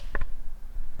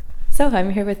So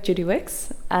I'm here with Judy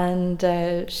Wicks, and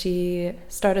she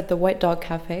started the White Dog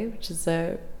Cafe, which is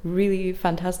a really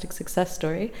fantastic success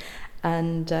story,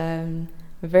 and I'm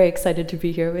very excited to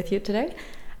be here with you today.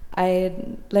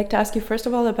 I'd like to ask you first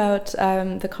of all about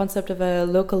the concept of a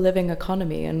local living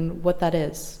economy and what that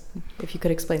is, if you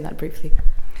could explain that briefly.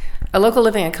 A local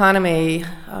living economy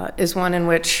is one in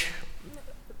which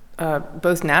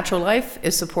both natural life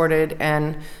is supported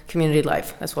and community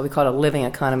life. That's what we call a living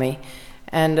economy.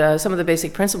 And some of the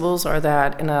basic principles are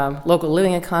that in a local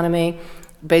living economy,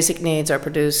 basic needs are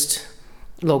produced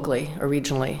locally or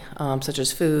regionally, such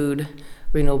as food,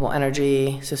 renewable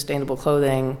energy, sustainable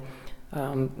clothing,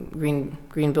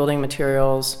 green building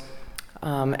materials,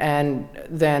 and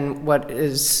then what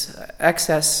is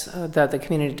excess that the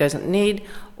community doesn't need,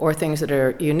 or things that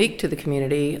are unique to the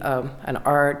community, an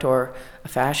art or a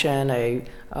fashion, a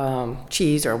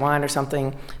cheese or wine or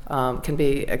something, can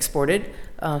be exported.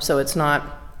 So it's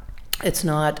not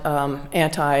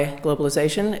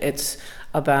anti-globalization. It's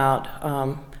about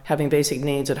having basic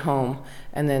needs at home,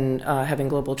 and then having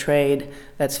global trade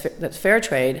that's fair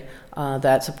trade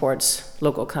that supports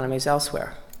local economies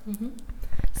elsewhere. Mm-hmm.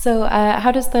 So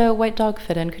how does the White Dog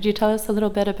fit in? Could you tell us a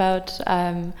little bit about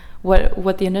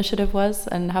what the initiative was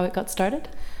and how it got started?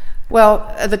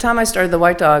 Well, at the time I started the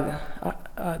White Dog,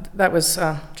 that was,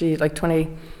 like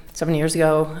 27 years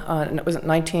ago, and it was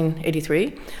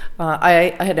 1983.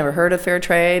 I had never heard of fair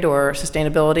trade or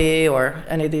sustainability or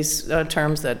any of these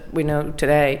terms that we know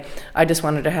today. I just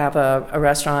wanted to have a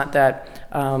restaurant that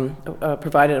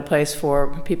provided a place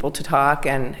for people to talk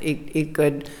and eat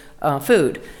good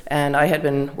food. And I had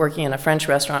been working in a French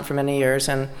restaurant for many years,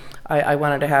 and I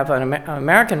wanted to have an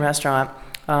American restaurant,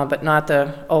 but not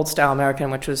the old-style American,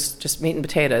 which was just meat and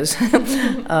potatoes,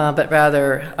 but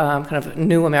rather kind of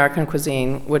new American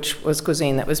cuisine, which was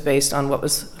cuisine that was based on what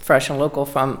was fresh and local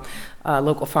from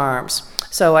local farms.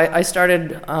 So I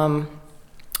started buying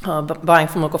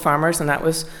from local farmers, and that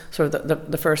was sort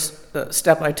of the first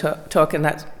step I took, and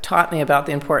that taught me about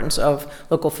the importance of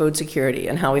local food security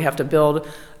and how we have to build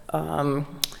a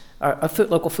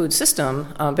local food system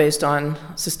based on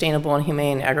sustainable and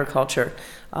humane agriculture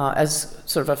as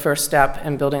sort of a first step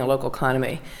in building a local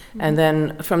economy. Mm-hmm. And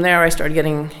then from there I started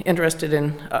getting interested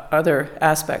in other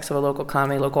aspects of a local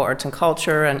economy, local arts and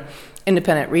culture, and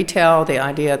independent retail, the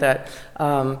idea that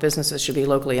businesses should be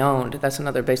locally owned. That's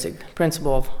another basic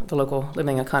principle of the local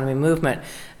living economy movement.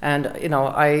 And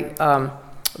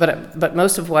but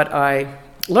most of what I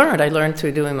learned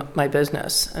through doing my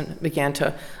business, and began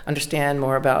to understand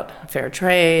more about fair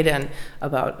trade and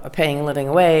about paying a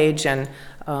living wage and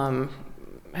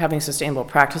having sustainable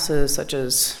practices such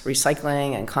as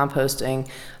recycling and composting.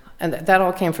 And that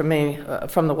all came from me,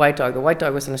 from the White Dog. The White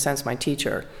Dog was, in a sense, my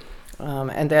teacher.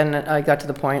 And then I got to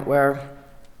the point where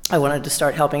I wanted to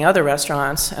start helping other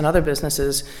restaurants and other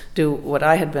businesses do what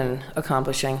I had been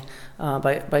accomplishing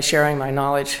by sharing my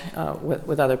knowledge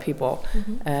with other people.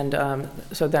 Mm-hmm. And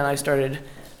so then I founded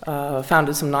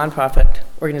some nonprofit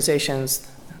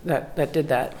organizations that did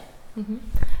that. Mm-hmm.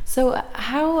 So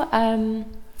how,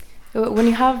 when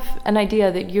you have an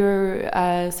idea that you're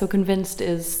so convinced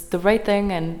is the right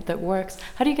thing and that works,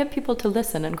 how do you get people to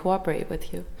listen and cooperate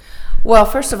with you? Well,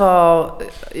 first of all,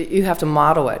 you have to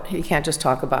model it. You can't just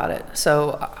talk about it.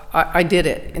 So I did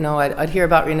it. I'd hear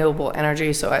about renewable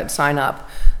energy, so I'd sign up.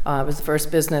 It was the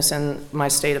first business in my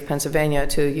state of Pennsylvania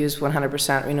to use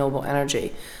 100% renewable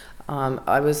energy.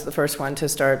 I was the first one to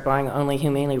start buying only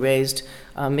humanely raised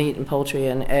meat and poultry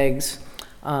and eggs.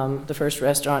 The first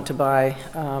restaurant to buy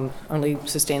only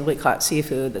sustainably caught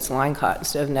seafood that's line caught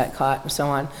instead of net caught, and so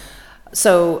on.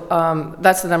 So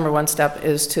that's the number one step,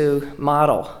 is to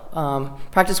model,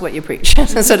 practice what you preach,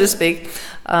 so to speak.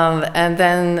 And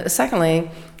then secondly,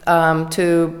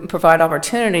 to provide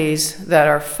opportunities that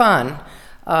are fun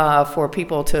for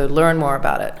people to learn more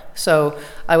about it. So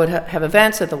I would have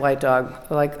events at the White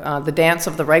Dog, like the Dance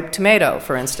of the Ripe Tomato,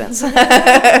 for instance.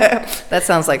 That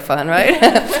sounds like fun, right?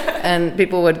 And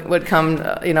people would come,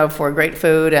 for great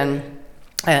food and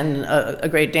a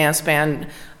great dance band.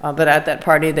 But at that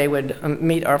party, they would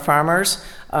meet our farmers.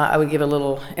 I would give a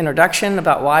little introduction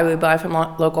about why we buy from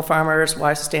local farmers,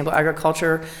 why sustainable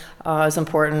agriculture is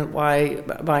important, why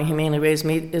buying humanely raised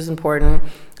meat is important,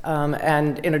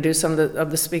 and introduce some of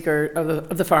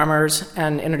the farmers,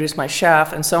 and introduce my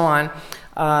chef, and so on.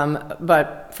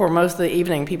 But for most of the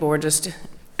evening, people were just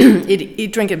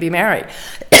eat, drink, and be merry,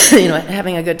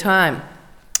 having a good time.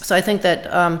 So I think that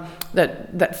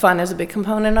that fun is a big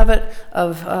component of it.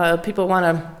 People want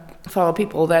to follow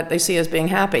people that they see as being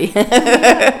happy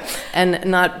and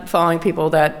not following people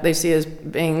that they see as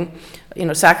being,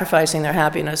 sacrificing their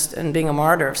happiness and being a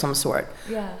martyr of some sort.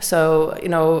 Yeah. So,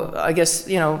 I guess,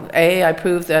 I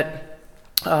proved that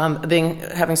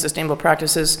having sustainable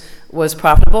practices was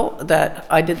profitable, that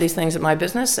I did these things in my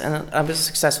business and I was a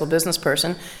successful business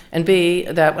person, and B,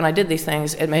 that when I did these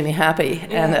things, it made me happy,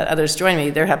 and that others join me,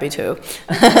 they're happy too.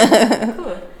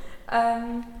 Cool.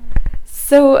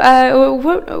 So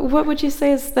what would you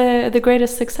say is the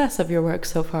greatest success of your work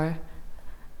so far?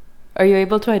 Are you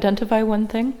able to identify one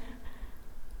thing?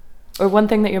 Or one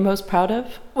thing that you're most proud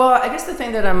of? Well, I guess the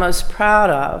thing that I'm most proud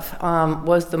of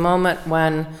was the moment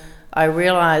when I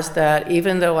realized that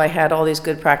even though I had all these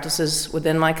good practices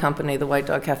within my company, the White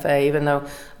Dog Cafe, even though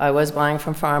I was buying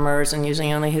from farmers and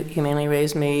using only humanely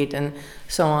raised meat and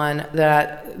so on,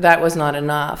 that was not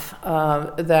enough.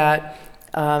 That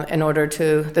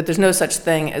there's no such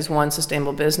thing as one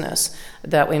sustainable business,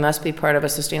 that we must be part of a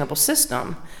sustainable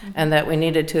system, and that we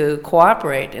needed to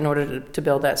cooperate in order to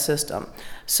build that system.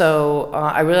 So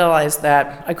I realized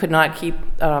that I could not keep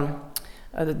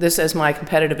this as my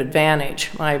competitive advantage,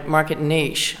 my market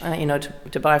niche,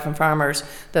 to buy from farmers,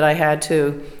 that I had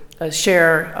to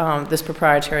share this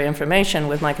proprietary information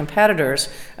with my competitors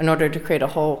in order to create a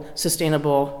whole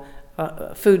sustainable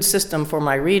food system for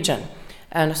my region.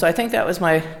 And so I think that was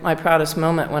my proudest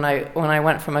moment when I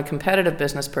went from a competitive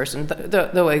business person,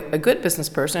 though a good business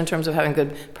person in terms of having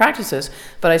good practices,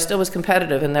 but I still was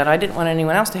competitive in that I didn't want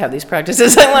anyone else to have these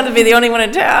practices. I wanted to be the only one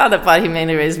in town that bought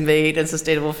humanely raised meat and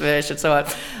sustainable fish and so on.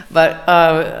 But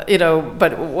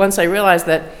but once I realized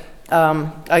that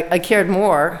I cared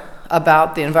more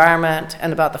about the environment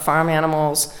and about the farm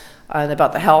animals and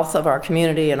about the health of our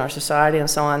community and our society and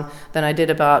so on than I did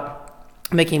about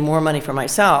making more money for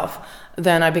myself,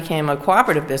 then I became a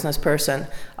cooperative business person.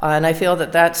 And I feel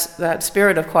that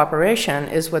spirit of cooperation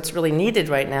is what's really needed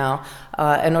right now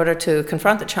in order to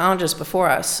confront the challenges before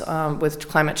us with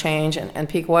climate change and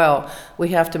peak oil. We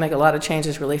have to make a lot of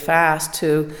changes really fast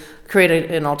to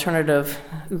create an alternative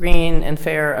green and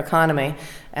fair economy.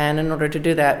 And in order to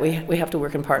do that, we have to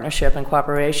work in partnership and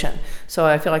cooperation. So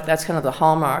I feel like that's kind of the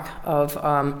hallmark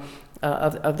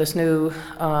of this new,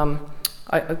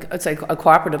 I'd say, a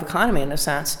cooperative economy in a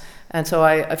sense. And so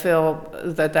I feel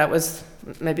that was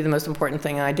maybe the most important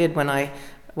thing I did when I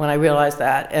realized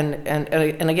that, and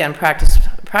again practice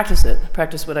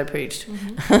what I preached.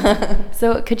 Mm-hmm.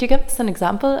 So could you give us an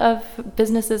example of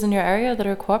businesses in your area that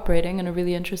are cooperating in a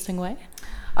really interesting way?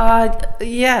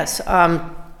 Yes.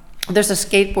 There's a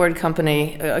skateboard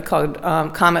company called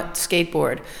Comet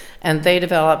Skateboard, and they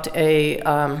developed a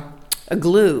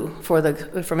glue for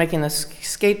making this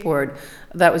skateboard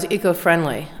that was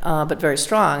eco-friendly, but very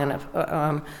strong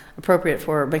and appropriate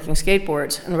for making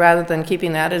skateboards. And rather than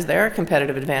keeping that as their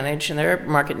competitive advantage and their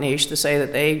market niche to say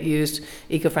that they used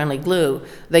eco-friendly glue,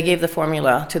 they gave the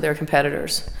formula to their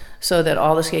competitors so that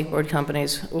all the skateboard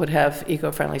companies would have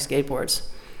eco-friendly skateboards.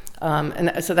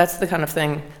 And so that's the kind of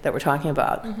thing that we're talking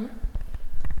about. Mm-hmm.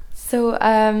 So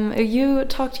you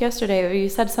talked yesterday, or you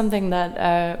said something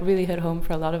that really hit home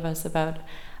for a lot of us about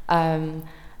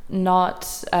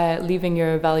not leaving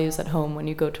your values at home when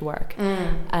you go to work.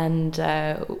 And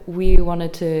we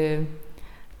wanted to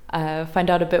find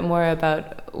out a bit more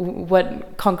about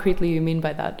what concretely you mean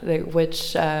by that, like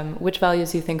which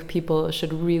values you think people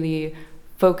should really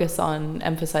focus on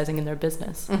emphasizing in their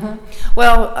business. Mm-hmm.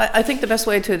 Well, I think the best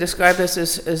way to describe this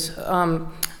is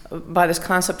by this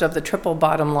concept of the triple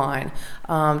bottom line.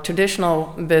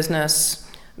 Traditional business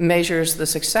measures the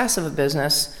success of a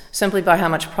business simply by how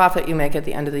much profit you make at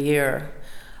the end of the year.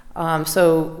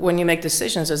 So when you make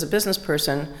decisions as a business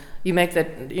person, you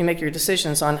make your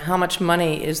decisions on how much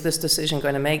money is this decision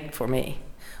going to make for me?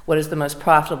 What is the most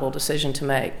profitable decision to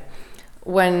make?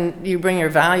 When you bring your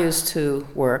values to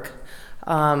work,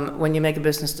 when you make a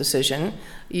business decision,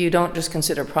 you don't just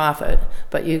consider profit,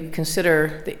 but you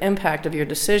consider the impact of your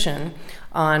decision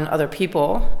on other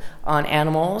people, on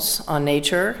animals, on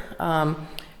nature,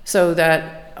 so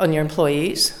that on your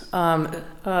employees.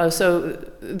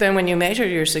 So then when you measure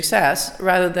your success,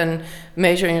 rather than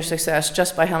measuring your success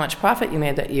just by how much profit you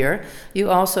made that year, you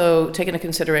also take into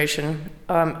consideration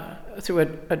through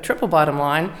a triple bottom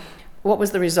line, what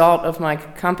was the result of my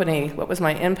company, what was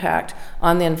my impact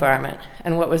on the environment,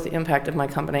 and what was the impact of my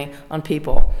company on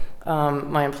people,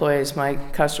 my employees, my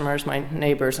customers, my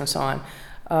neighbors, and so on.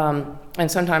 And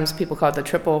sometimes people call it the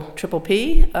triple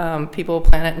P, people,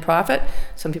 planet, and profit.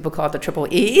 Some people call it the triple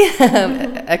E,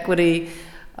 equity,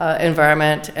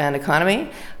 environment, and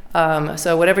economy.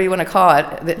 So whatever you want to call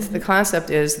it, the concept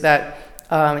is that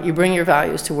You bring your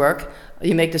values to work.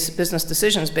 You make business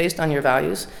decisions based on your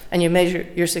values, and you measure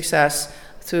your success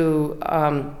through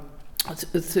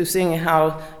seeing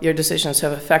how your decisions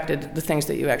have affected the things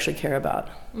that you actually care about.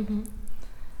 Mm-hmm.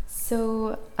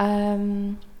 So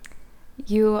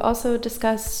you also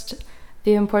discussed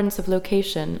the importance of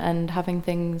location and having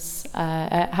things,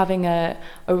 having a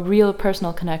real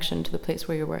personal connection to the place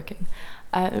where you're working.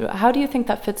 How do you think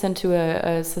that fits into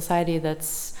a society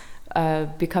that's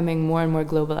becoming more and more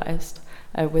globalized,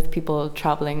 with people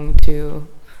traveling to,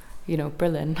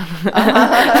 Berlin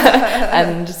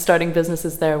and starting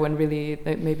businesses there when really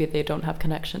maybe they don't have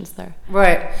connections there?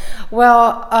 Right.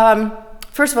 Well,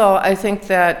 first of all, I think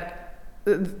that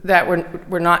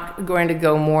we're not going to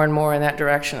go more and more in that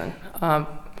direction.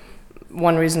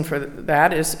 One reason for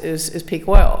that is peak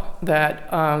oil, that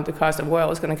the cost of oil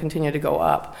is going to continue to go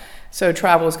up. So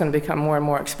travel is going to become more and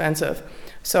more expensive.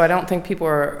 So I don't think people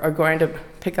are going to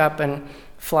pick up and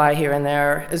fly here and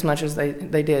there as much as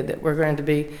they did. That we're going to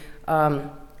be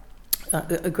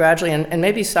gradually and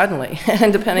maybe suddenly,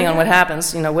 and depending on what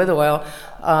happens, with oil,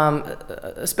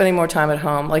 spending more time at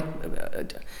home.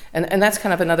 And that's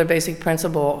kind of another basic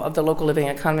principle of the local living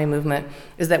economy movement,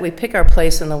 is that we pick our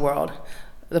place in the world,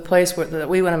 the place that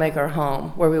we want to make our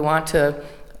home, where we want to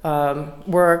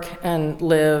work and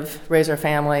live, raise our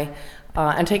family,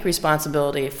 and take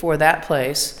responsibility for that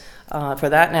place, for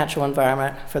that natural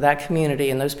environment, for that community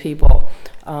and those people.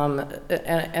 And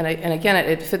again,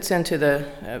 it fits into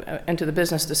the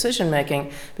business decision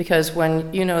making, because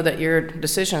when you know that your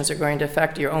decisions are going to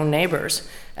affect your own neighbors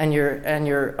and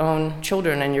your own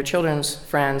children and your children's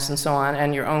friends and so on,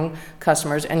 and your own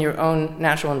customers and your own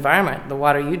natural environment, the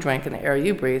water you drink and the air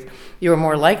you breathe, you are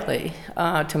more likely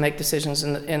to make decisions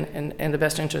in the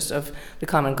best interest of the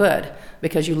common good,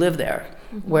 because you live there.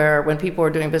 Mm-hmm. Where when people are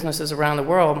doing businesses around the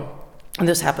world, and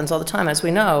this happens all the time, as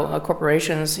we know,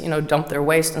 corporations, dump their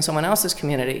waste in someone else's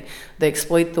community. They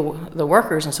exploit the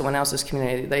workers in someone else's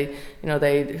community. They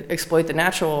exploit the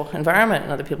natural environment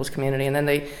in other people's community, and then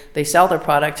they sell their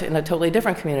product in a totally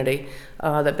different community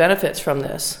that benefits from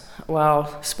this,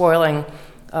 while spoiling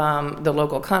the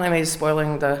local economies,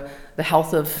 spoiling the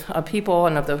health of people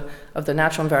and of the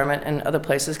natural environment in other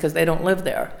places, because they don't live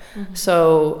there. Mm-hmm.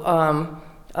 So.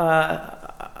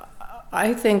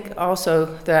 I think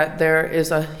also that there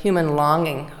is a human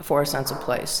longing for a sense of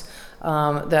place,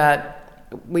 that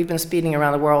we've been speeding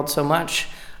around the world so much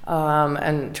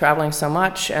and traveling so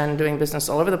much and doing business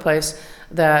all over the place,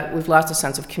 that we've lost a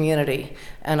sense of community.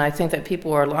 And I think that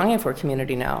people are longing for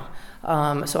community now.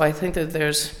 So I think that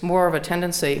there's more of a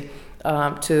tendency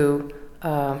to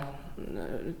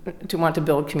want to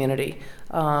build community.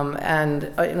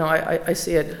 I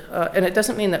see it, and it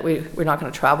doesn't mean that we're not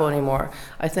going to travel anymore.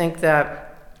 I think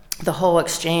that the whole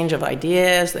exchange of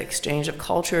ideas, the exchange of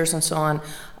cultures and so on,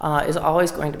 is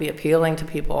always going to be appealing to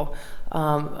people.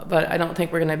 But I don't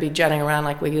think we're going to be jetting around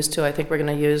like we used to. I think we're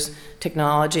going to use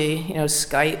technology,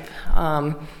 Skype,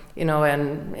 and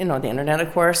the internet,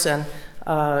 of course, and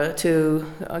to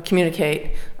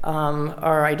communicate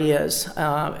our ideas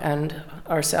and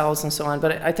ourselves and so on.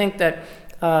 But I think that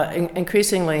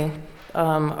increasingly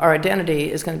our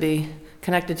identity is going to be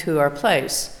connected to our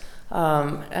place,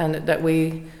 and that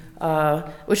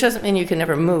which doesn't mean you can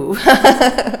never move,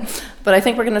 but I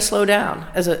think we're going to slow down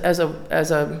as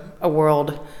a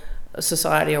world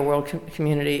society, a world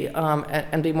community,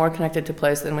 and be more connected to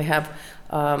place than we have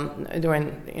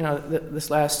during this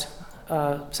last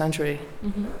century.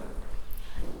 Mm-hmm.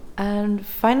 And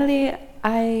finally,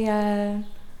 I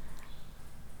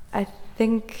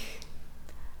think,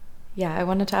 I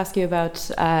wanted to ask you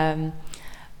about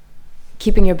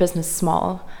keeping your business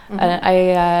small.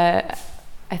 Mm-hmm.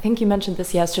 I think you mentioned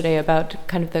this yesterday about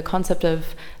kind of the concept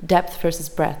of depth versus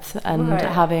breadth, and right.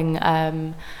 having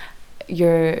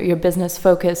your business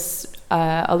focus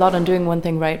a lot on doing one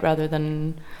thing right rather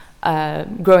than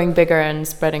growing bigger and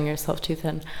spreading yourself too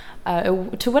thin.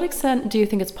 To what extent do you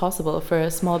think it's possible for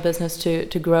a small business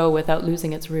to grow without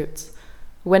losing its roots?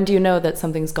 When do you know that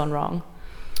something's gone wrong?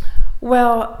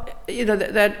 Well,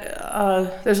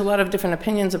 there's a lot of different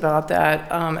opinions about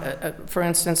that. For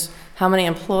instance, how many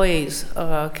employees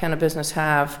can a business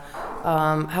have?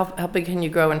 How big can you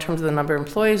grow in terms of the number of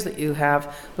employees that you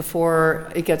have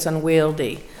before it gets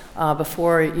unwieldy?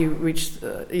 Before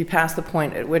you pass the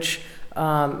point at which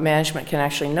management can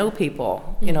actually know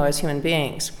people, as human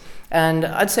beings. And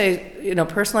I'd say,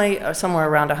 personally, somewhere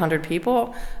around 100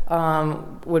 people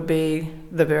would be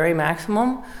the very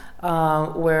maximum,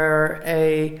 where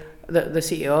the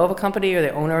CEO of a company or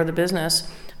the owner of the business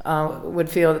would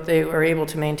feel that they were able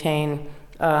to maintain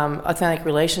authentic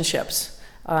relationships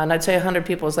And I'd say 100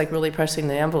 people is like really pressing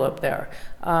the envelope there.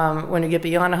 When you get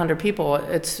beyond 100 people,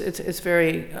 it's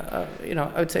very, I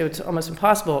would say it's almost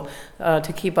impossible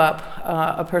to keep up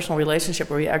a personal relationship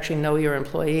where you actually know your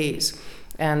employees,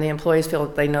 and the employees feel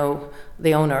that they know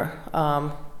the owner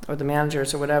or the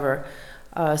managers or whatever.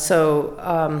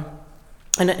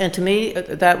 And to me,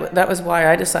 that was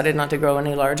why I decided not to grow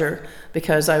any larger,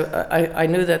 because I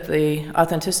knew that the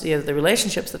authenticity of the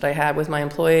relationships that I had with my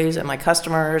employees and my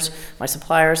customers, my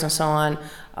suppliers, and so on,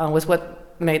 was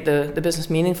what made the business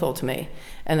meaningful to me.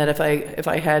 And that if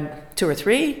I had 2 or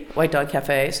 3 White Dog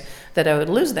Cafes, that I would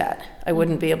lose that. I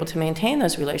wouldn't be able to maintain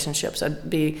those relationships. I'd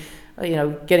be,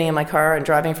 getting in my car and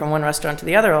driving from one restaurant to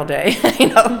the other all day,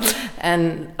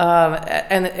 and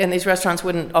these restaurants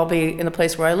wouldn't all be in the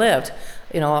place where I lived.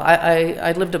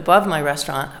 I lived above my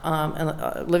restaurant,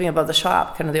 and living above the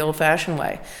shop, kind of the old-fashioned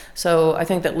way. So I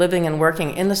think that living and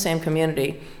working in the same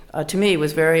community, to me,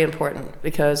 was very important,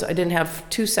 because I didn't have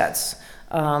 2 sets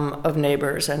of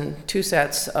neighbors and 2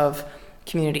 sets of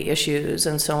community issues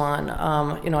and so on.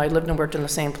 I lived and worked in the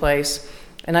same place.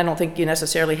 And I don't think you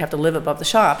necessarily have to live above the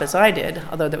shop, as I did,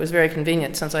 although that was very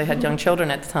convenient since I had young children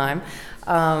at the time.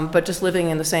 But just living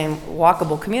in the same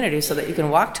walkable community so that you can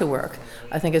walk to work,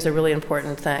 I think, is a really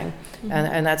important thing.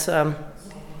 And that's,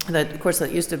 that, of course,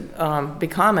 that used to be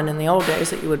common in the old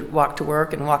days, that you would walk to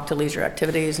work and walk to leisure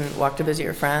activities and walk to visit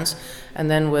your friends. And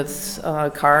then with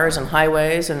cars and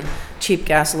highways and cheap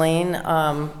gasoline,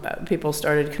 people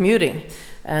started commuting.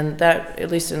 And that, at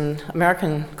least in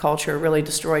American culture, really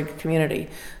destroyed community.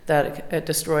 That it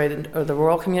destroyed the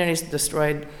rural communities,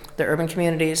 destroyed the urban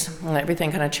communities, and everything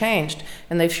kind of changed.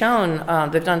 And they've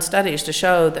done studies to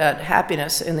show that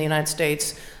happiness in the United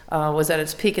States was at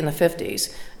its peak in the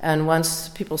 50s. And once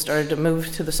people started to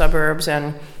move to the suburbs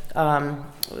and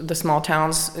the small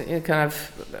towns kind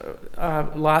of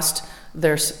lost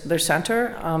their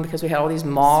center, because we had all these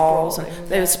malls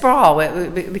and sprawl.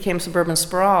 It became suburban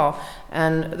sprawl,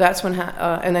 and that's when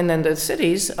and then the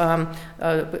cities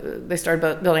they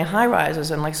started building high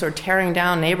rises and sort of tearing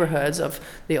down neighborhoods of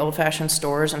the old-fashioned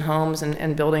stores and homes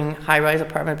and building high-rise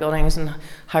apartment buildings and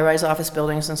high-rise office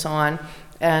buildings and so on.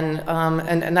 And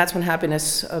that's when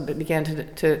happiness began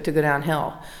to go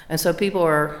downhill. And so people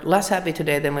are less happy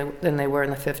today than they were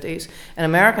in the 50s. And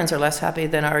Americans are less happy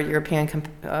than our European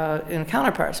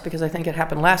counterparts, because I think it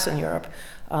happened less in Europe.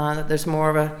 There's more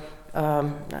of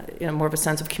a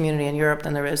sense of community in Europe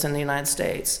than there is in the United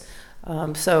States.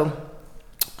 Can't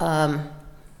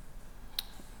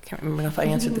remember if I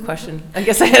answered the question. I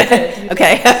guess I did.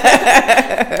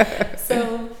 Okay.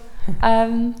 So.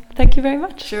 Thank you very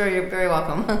much. Sure, you're very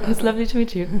welcome. It was lovely to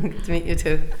meet you. Good to meet you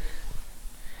too.